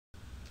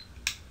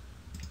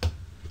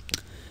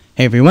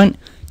Hey everyone,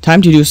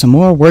 time to do some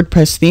more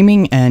WordPress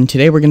theming, and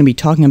today we're going to be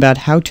talking about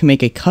how to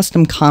make a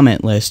custom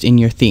comment list in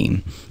your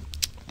theme.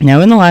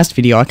 Now in the last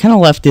video I kind of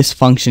left this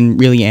function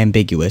really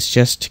ambiguous,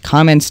 just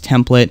comments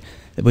template,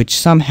 which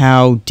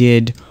somehow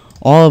did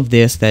all of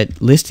this,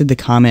 that listed the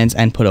comments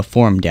and put a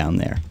form down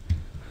there.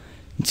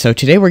 So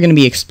today we're going to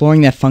be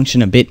exploring that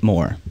function a bit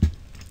more.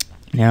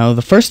 Now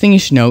the first thing you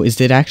should know is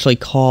that it actually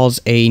calls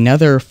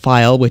another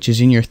file which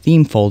is in your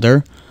theme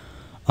folder,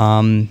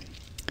 and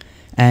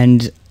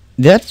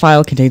that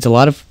file contains a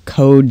lot of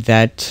code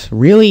that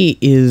really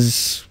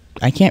is,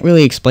 I can't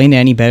really explain it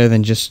any better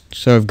than just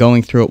sort of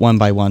going through it one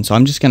by one. So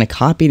I'm just going to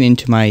copy it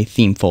into my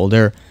theme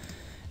folder,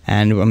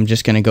 and I'm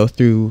just going to go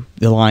through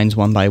the lines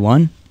one by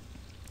one.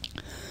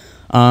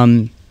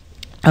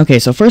 Okay,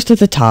 so first at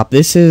the top,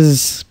 this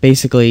is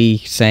basically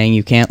saying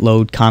you can't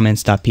load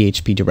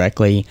comments.php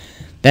directly.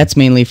 That's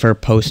mainly for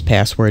post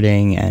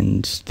passwording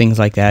and things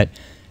like that.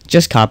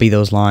 Just copy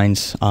those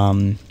lines.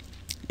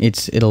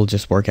 It'll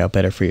just work out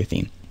better for your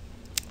theme.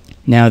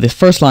 Now this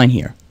first line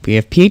here, we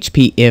have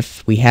PHP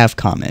if we have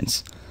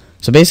comments.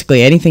 So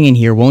basically anything in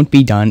here won't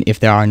be done if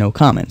there are no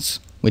comments,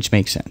 which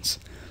makes sense.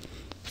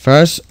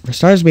 For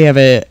starters, we have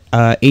a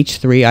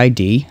h3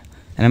 ID,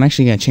 and I'm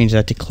actually going to change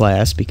that to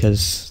class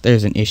because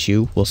there's an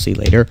issue we'll see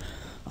later.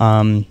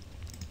 Then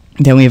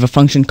we have a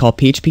function called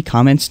PHP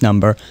comments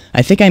number.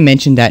 I think I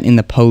mentioned that in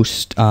the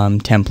post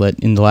template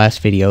in the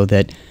last video,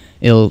 that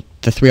the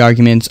three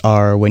arguments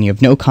are when you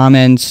have no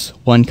comments,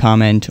 one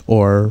comment,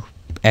 or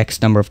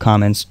X number of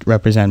comments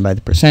represented by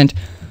the %.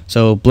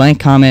 So blank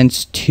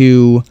comments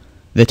to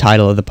the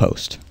title of the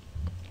post.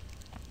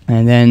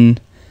 And then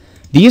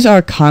these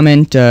are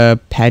comment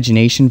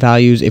pagination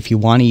values if you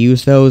want to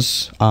use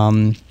those.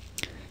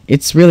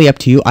 It's really up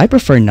to you. I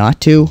prefer not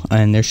to,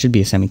 and there should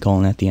be a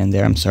semicolon at the end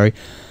there, I'm sorry.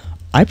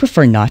 I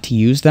prefer not to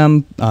use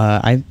them.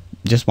 I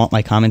just want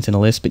my comments in a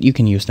list, but you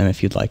can use them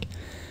if you'd like.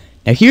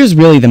 Now here's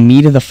really the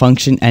meat of the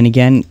function, and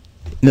again,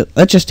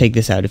 let's just take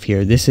this out of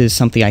here. This is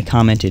something I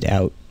commented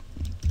out.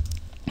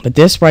 But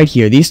this right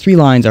here, these three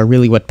lines are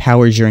really what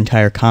powers your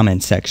entire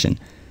comment section.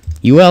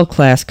 UL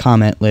class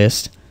comment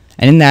list,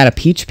 and in that a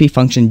PHP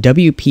function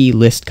WP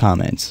list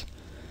comments.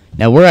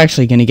 Now we're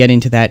actually going to get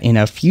into that in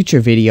a future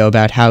video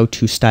about how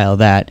to style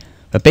that.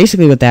 But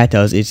basically what that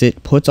does is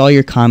it puts all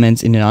your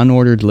comments in an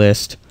unordered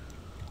list,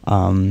 or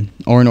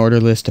an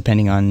ordered list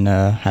depending on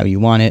how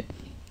you want it.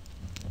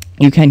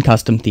 You can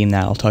custom theme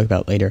that, I'll talk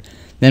about later.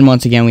 Then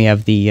once again we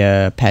have the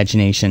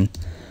pagination.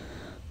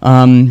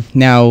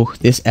 Now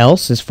this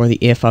else is for the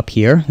if up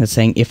here. That's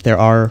saying if there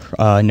are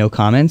no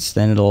comments,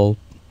 then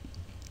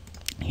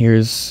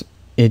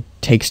it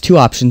takes two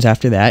options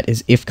after that.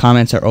 Is if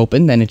comments are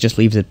open, then it just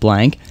leaves it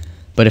blank.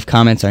 But if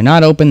comments are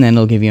not open, then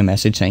it'll give you a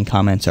message saying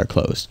comments are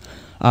closed.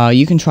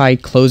 You can try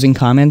closing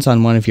comments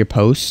on one of your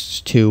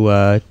posts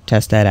to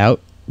test that out,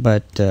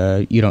 but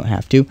you don't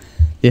have to.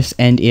 This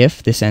end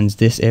if, this ends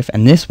this if,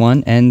 and this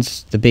one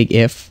ends the big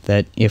if,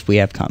 that if we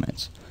have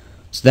comments.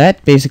 So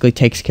that basically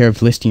takes care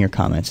of listing your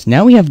comments.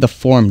 Now we have the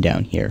form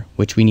down here,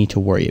 which we need to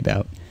worry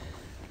about.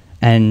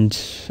 And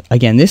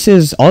again, this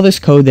is all this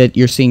code that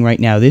you're seeing right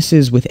now. This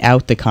is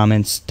without the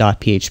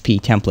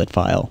comments.php template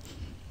file.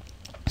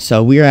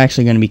 So we are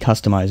actually going to be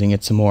customizing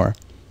it some more.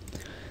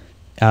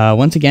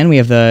 Once again, we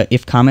have the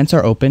if comments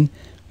are open.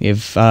 We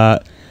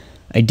have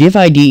a div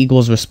ID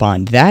equals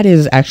respond. That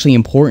is actually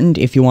important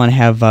if you want to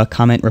have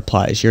comment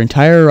replies. Your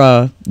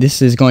entire,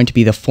 this is going to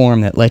be the form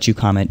that lets you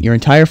comment. Your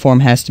entire form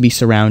has to be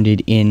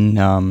surrounded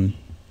in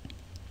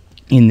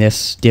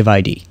this div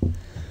ID.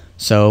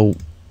 So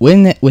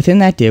within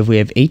that div, we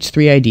have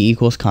h3 ID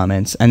equals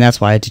comments, and that's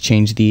why I had to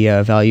change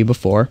the value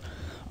before.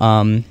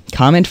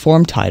 Comment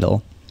form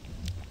title.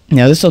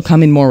 Now this will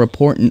come in more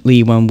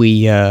importantly when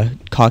we when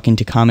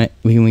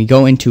we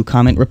go into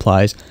comment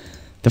replies.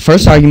 The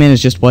first argument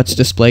is just what's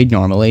displayed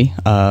normally,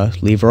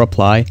 leave a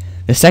reply.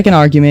 The second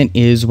argument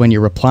is when you're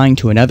replying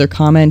to another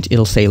comment,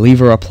 it'll say leave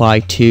a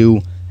reply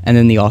to, and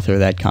then the author of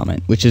that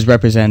comment, which is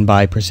represented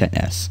by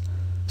 %s.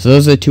 So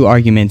those are the two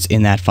arguments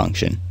in that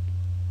function.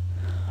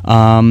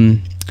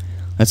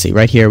 Let's see,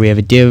 right here we have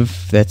a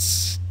div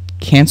that's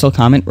cancel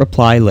comment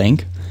reply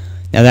link.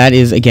 Now that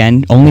is,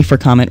 again, only for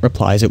comment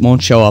replies. It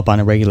won't show up on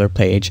a regular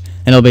page,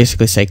 and it'll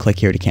basically say click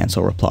here to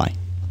cancel reply.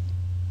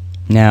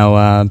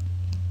 Now,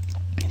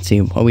 let's see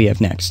what we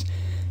have next.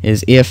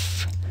 Is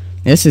if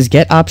this is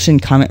get option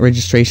comment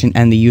registration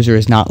and the user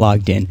is not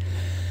logged in.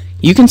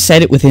 You can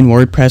set it within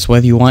WordPress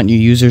whether you want your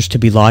users to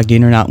be logged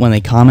in or not when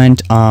they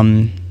comment.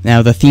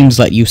 Now the themes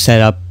let you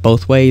set up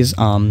both ways.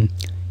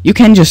 You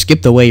can just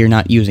skip the way you're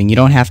not using. You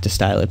don't have to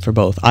style it for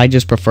both. I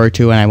just prefer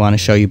to, and I want to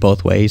show you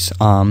both ways.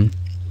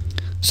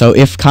 So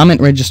if comment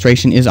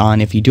registration is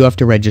on, if you do have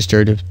to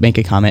register to make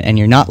a comment and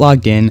you're not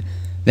logged in,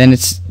 then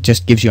it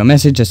just gives you a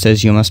message that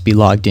says you must be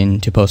logged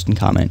in to post and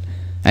comment.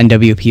 And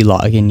WP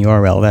login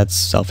URL, that's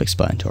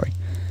self-explanatory.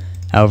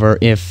 However,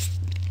 if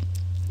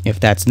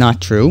that's not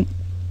true,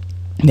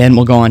 then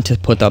we'll go on to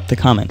put up the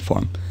comment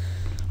form.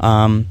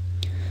 So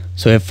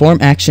we have form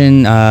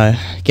action,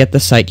 get the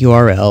site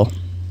URL,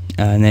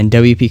 and then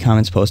WP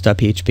comments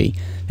post.php.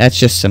 That's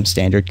just some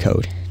standard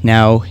code.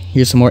 Now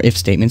here's some more if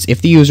statements.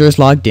 If the user is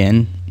logged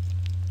in,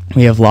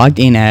 we have logged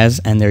in as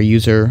and their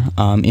user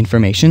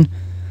information.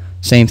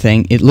 Same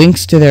thing. It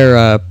links to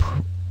their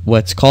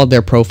what's called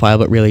their profile,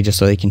 but really just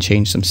so they can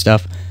change some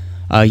stuff.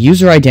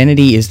 User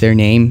identity is their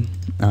name.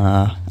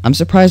 I'm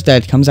surprised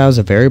that it comes out as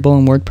a variable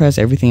in WordPress.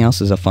 Everything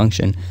else is a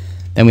function.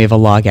 Then we have a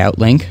logout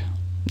link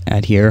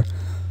at here.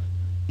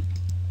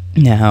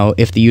 Now,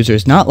 if the user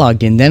is not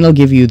logged in, then it'll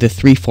give you the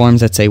 3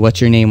 forms that say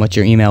what's your name, what's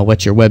your email,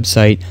 what's your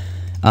website,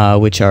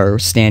 which are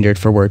standard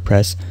for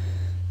WordPress.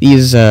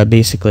 These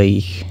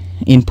basically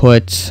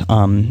input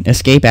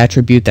escape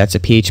attribute. That's a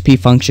PHP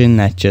function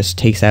that just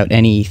takes out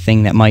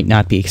anything that might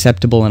not be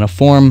acceptable in a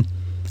form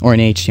or in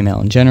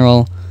HTML in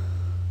general.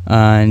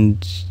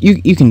 And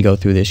you can go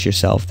through this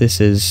yourself.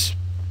 This is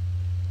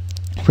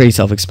pretty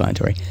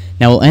self-explanatory.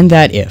 Now we'll end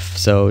that if,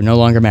 so no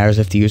longer matters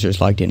if the user is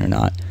logged in or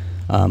not,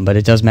 but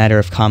it does matter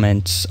if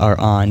comments are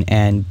on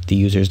and the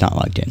user is not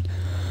logged in.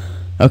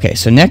 Okay,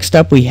 so next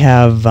up we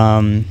have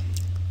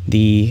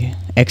the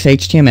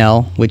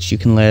XHTML, which you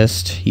can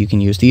list. You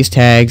can use these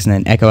tags and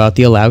then echo out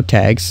the allowed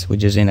tags,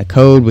 which is in a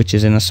code, which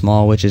is in a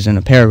small, which is in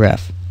a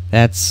paragraph.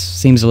 That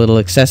seems a little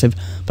excessive,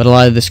 but a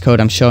lot of this code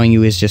I'm showing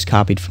you is just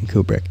copied from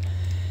Kubrick.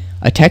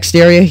 A text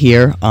area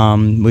here,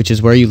 which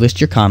is where you list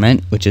your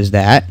comment, which is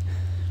that.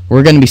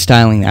 We're going to be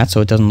styling that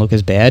so it doesn't look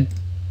as bad.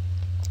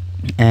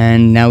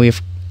 And now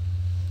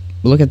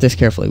look at this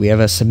carefully. We have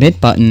a submit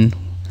button.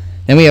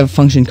 Then we have a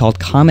function called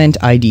comment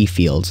ID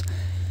fields.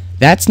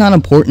 That's not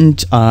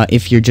important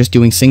if you're just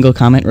doing single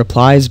comment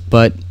replies,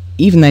 but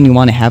even then you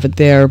want to have it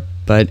there.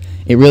 But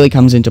it really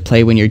comes into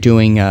play when you're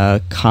doing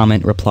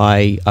comment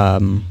reply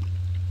to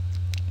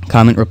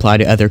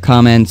other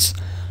comments.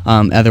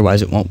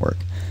 Otherwise, it won't work.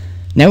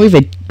 Now we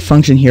have a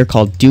function here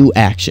called do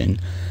action.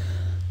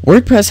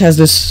 WordPress has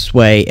this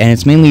way, and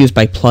it's mainly used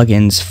by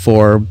plugins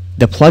for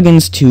the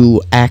plugins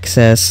to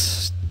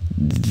access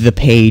the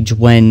page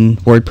when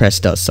WordPress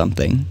does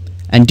something.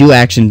 And do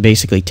action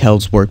basically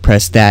tells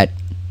WordPress that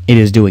it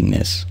is doing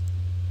this.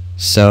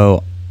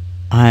 So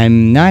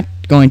I'm not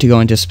going to go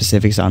into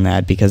specifics on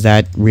that because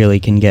that really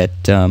can get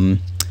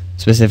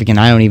specific, and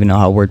I don't even know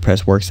how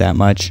WordPress works that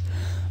much.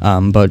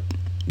 But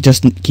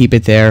just keep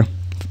it there.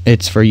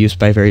 It's for use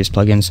by various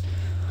plugins.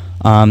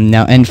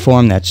 Now end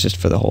form, that's just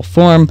for the whole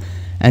form.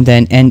 And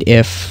then end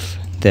if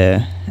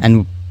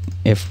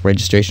if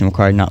registration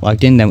required not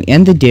logged in, then we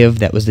end the div,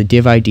 that was the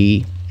div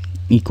ID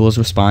equals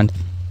respond,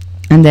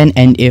 and then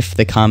end if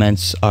the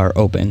comments are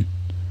open.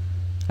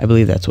 I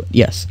believe that's what,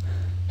 yes.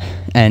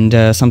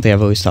 And something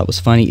I've always thought was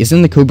funny is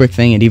in the Kubrick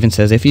thing, it even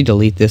says if you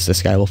delete this, the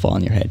sky will fall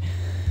on your head.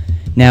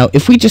 Now,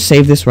 if we just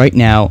save this right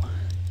now,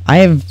 I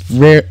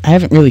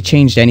haven't really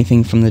changed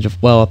anything from the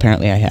well,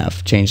 apparently I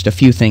have changed a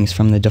few things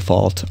from the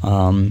default,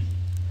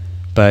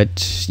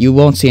 but you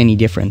won't see any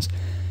difference.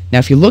 Now,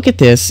 if you look at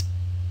this,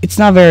 it's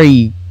not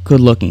very good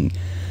looking.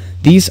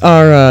 These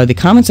are the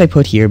comments I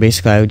put here.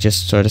 Basically, I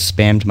just sort of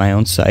spammed my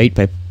own site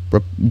by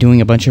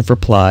doing a bunch of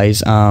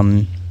replies.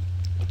 Now,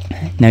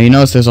 you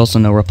notice there's also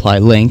no reply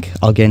link.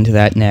 I'll get into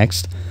that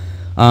next.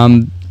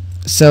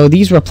 So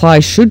these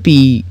replies should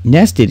be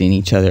nested in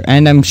each other,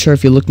 and I'm sure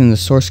if you looked in the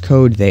source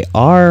code, they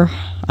are.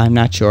 I'm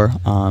not sure.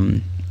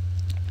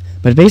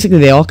 But basically,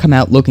 they all come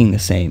out looking the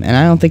same, and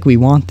I don't think we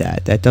want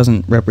that. That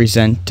doesn't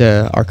represent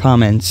our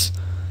comments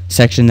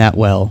section that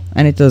well,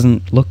 and it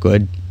doesn't look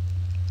good.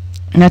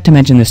 Not to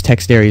mention this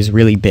text area is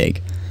really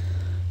big.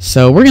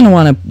 So we're going to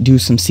want to do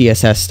some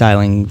CSS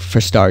styling for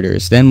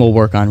starters, then we'll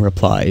work on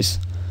replies.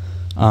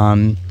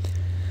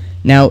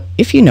 Now,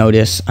 if you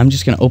notice, I'm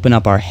just going to open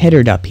up our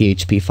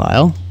header.php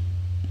file.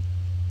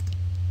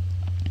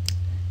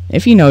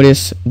 If you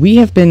notice, we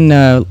have been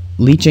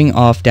leeching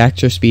off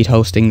DaxterSpeed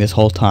hosting this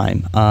whole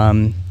time.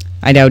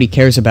 I doubt he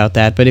cares about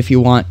that, but if you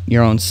want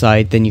your own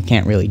site, then you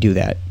can't really do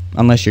that,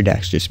 unless you're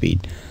DaxterSpeed.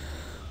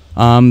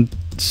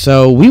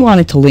 So we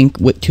wanted to link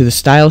to the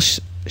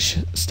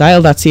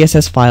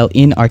style.css file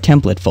in our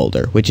template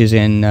folder, which is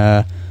in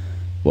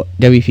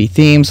WP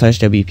theme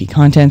 /WP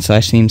content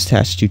 /themes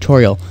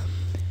 /tutorial.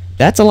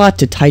 That's a lot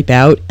to type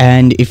out,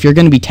 and if you're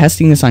going to be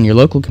testing this on your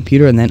local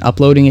computer and then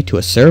uploading it to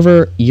a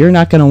server, you're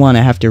not going to want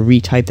to have to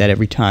retype that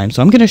every time.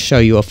 So I'm going to show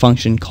you a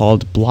function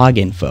called blog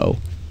info.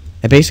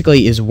 That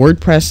basically is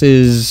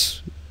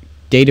WordPress's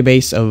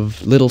database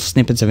of little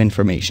snippets of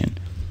information.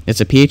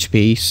 It's a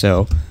PHP,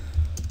 so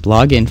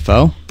blog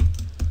info.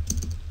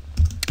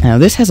 Now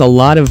this has a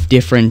lot of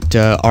different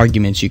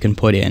arguments you can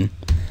put in.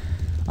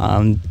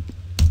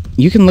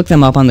 You can look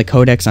them up on the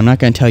codex. I'm not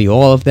going to tell you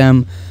all of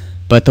them,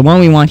 but the one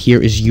we want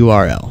here is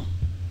URL,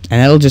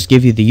 and that'll just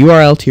give you the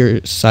URL to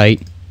your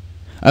site.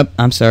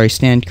 I'm sorry,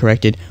 stand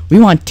corrected. We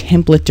want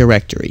template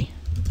directory.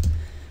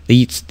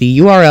 The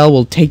URL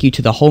will take you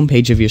to the home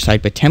page of your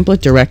site, but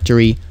template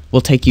directory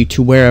will take you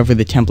to wherever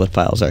the template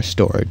files are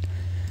stored.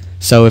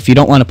 So if you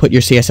don't want to put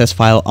your CSS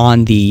file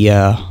on the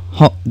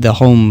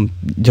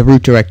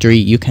root directory,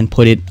 you can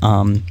put it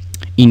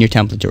in your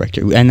template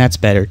directory, and that's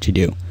better to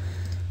do.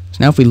 So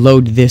now if we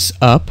load this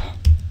up,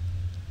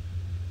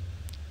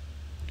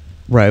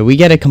 Right, we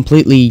get a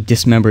completely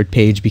dismembered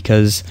page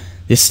because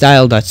this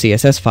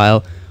style.css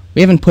file, we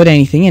haven't put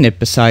anything in it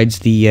besides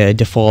the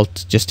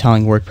default just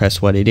telling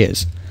WordPress what it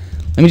is.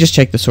 Let me just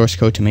check the source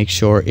code to make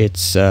sure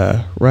it's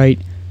right.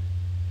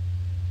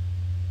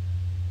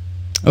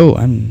 Oh,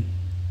 I'm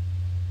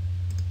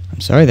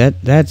sorry,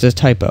 that's a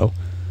typo.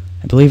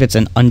 I believe it's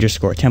an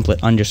underscore,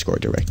 template underscore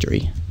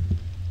directory.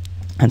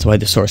 That's why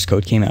the source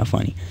code came out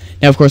funny.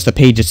 Now, of course, the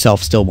page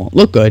itself still won't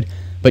look good,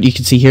 but you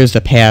can see here's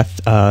the path,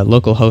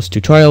 localhost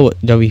tutorial,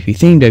 WP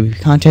theme, WP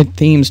content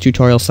themes,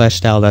 tutorial /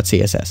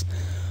 style.css.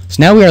 So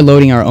now we are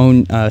loading our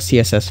own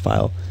CSS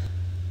file.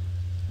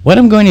 What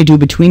I'm going to do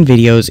between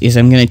videos is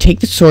I'm going to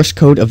take the source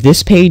code of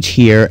this page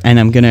here and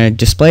I'm going to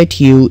display it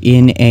to you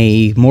in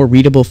a more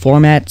readable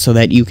format so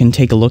that you can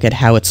take a look at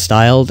how it's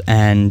styled,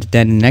 and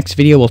then in the next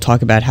video we'll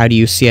talk about how to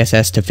use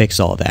CSS to fix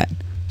all that.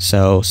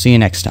 So see you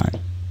next time.